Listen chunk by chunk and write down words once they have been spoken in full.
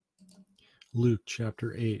Luke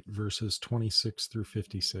chapter 8, verses 26 through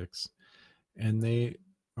 56. And they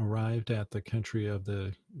arrived at the country of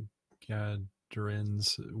the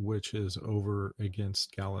Gadarenes, which is over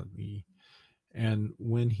against Galilee. And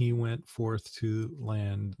when he went forth to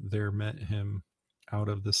land, there met him out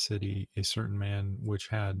of the city a certain man which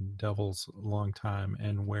had devils a long time,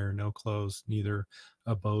 and wear no clothes, neither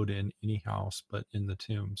abode in any house, but in the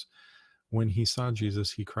tombs. When he saw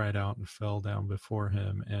Jesus, he cried out and fell down before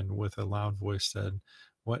him, and with a loud voice said,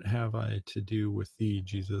 What have I to do with thee,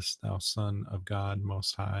 Jesus, thou Son of God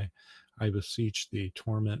Most High? I beseech thee,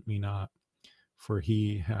 torment me not. For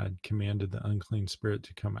he had commanded the unclean spirit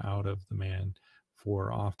to come out of the man,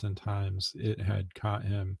 for oftentimes it had caught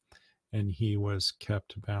him, and he was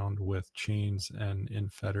kept bound with chains and in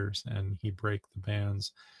fetters, and he brake the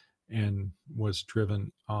bands and was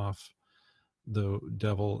driven off the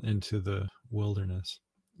devil into the wilderness.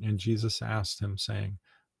 And Jesus asked him, saying,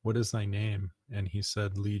 What is thy name? And he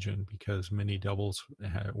said, Legion, because many devils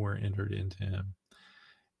were entered into him.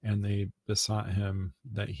 And they besought him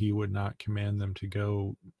that he would not command them to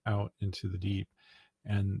go out into the deep.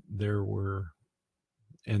 And there was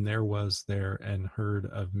there an herd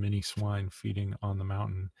of many swine feeding on the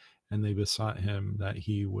mountain, and they besought him that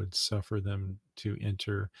he would suffer them to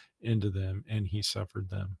enter into them, and he suffered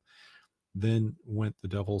them. Then went the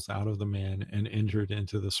devils out of the man and entered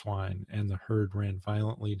into the swine, and the herd ran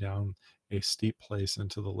violently down a steep place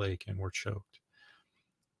into the lake and were choked.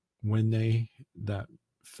 When they that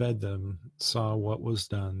fed them saw what was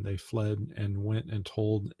done, they fled and went and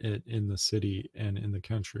told it in the city and in the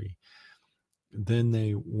country. Then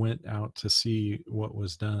they went out to see what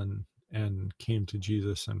was done, and came to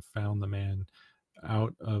Jesus and found the man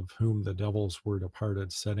out of whom the devils were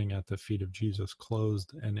departed, sitting at the feet of Jesus,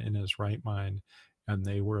 clothed and in his right mind, and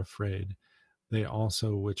they were afraid. They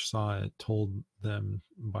also which saw it told them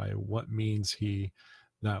by what means he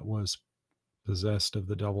that was possessed of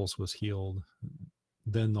the devils was healed.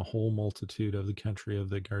 Then the whole multitude of the country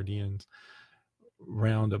of the Gadarenes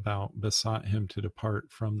round about besought him to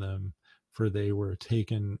depart from them, for they were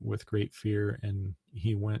taken with great fear, and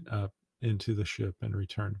he went up into the ship and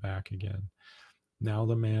returned back again. Now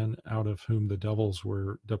the man out of whom the devils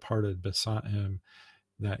were departed besought him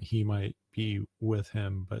that he might be with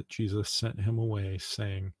him, but Jesus sent him away,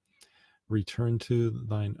 saying, Return to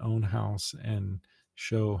thine own house and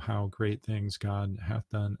show how great things God hath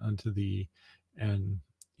done unto thee. And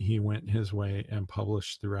he went his way and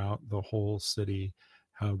published throughout the whole city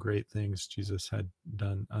how great things Jesus had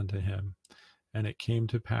done unto him. And it came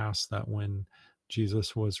to pass that when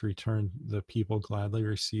Jesus was returned, the people gladly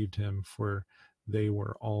received him, for they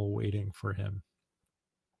were all waiting for him.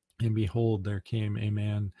 And behold, there came a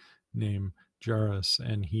man named Jairus,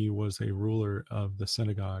 and he was a ruler of the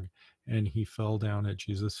synagogue. And he fell down at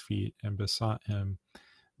Jesus' feet and besought him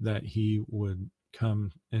that he would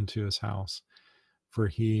come into his house. For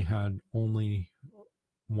he had only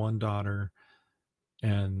one daughter,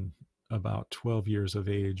 and about 12 years of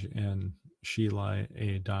age, and she lay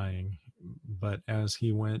a dying. But as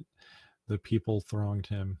he went, the people thronged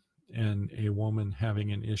him, and a woman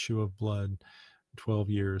having an issue of blood 12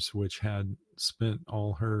 years, which had spent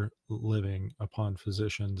all her living upon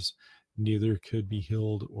physicians, neither could be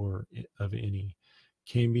healed or of any,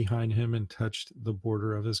 came behind him and touched the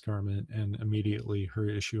border of his garment, and immediately her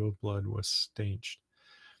issue of blood was stanched.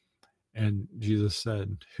 And Jesus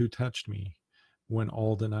said, Who touched me? When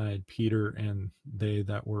all denied, Peter and they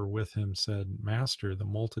that were with him said, Master, the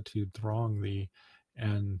multitude throng thee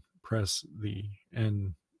and press thee,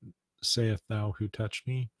 and sayest thou, Who touched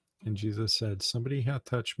me? And Jesus said, Somebody hath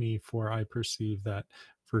touched me, for I perceive that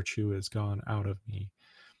virtue is gone out of me.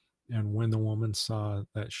 And when the woman saw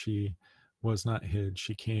that she was not hid,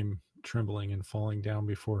 she came trembling, and falling down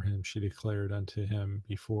before him, she declared unto him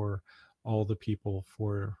before all the people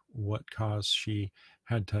for what cause she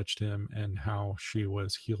had touched him, and how she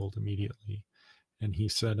was healed immediately. And he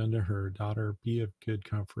said unto her, Daughter, be of good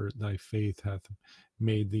comfort, thy faith hath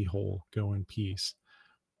made thee whole. Go in peace.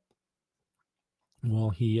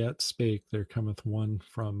 While he yet spake, there cometh one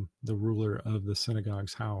from the ruler of the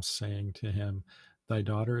synagogue's house, saying to him, Thy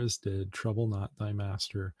daughter is dead, trouble not thy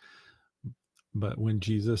master. But when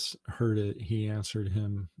Jesus heard it, he answered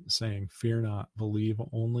him, saying, Fear not, believe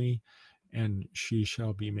only, and she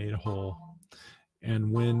shall be made whole.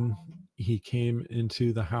 And when he came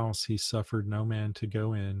into the house, he suffered no man to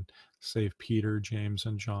go in, save Peter, James,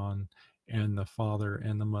 and John, and the father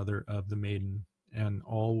and the mother of the maiden. And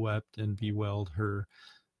all wept and bewailed her.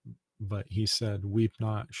 But he said, Weep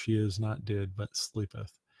not, she is not dead, but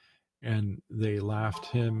sleepeth. And they laughed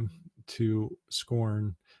him to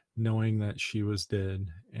scorn, knowing that she was dead.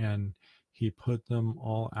 And he put them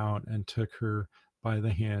all out and took her by the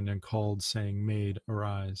hand and called, saying, Maid,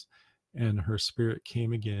 arise. And her spirit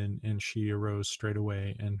came again, and she arose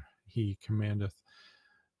straightway, and he commandeth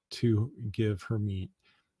to give her meat.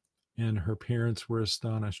 And her parents were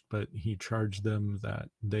astonished, but he charged them that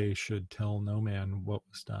they should tell no man what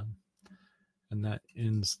was done. And that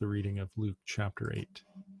ends the reading of Luke chapter 8.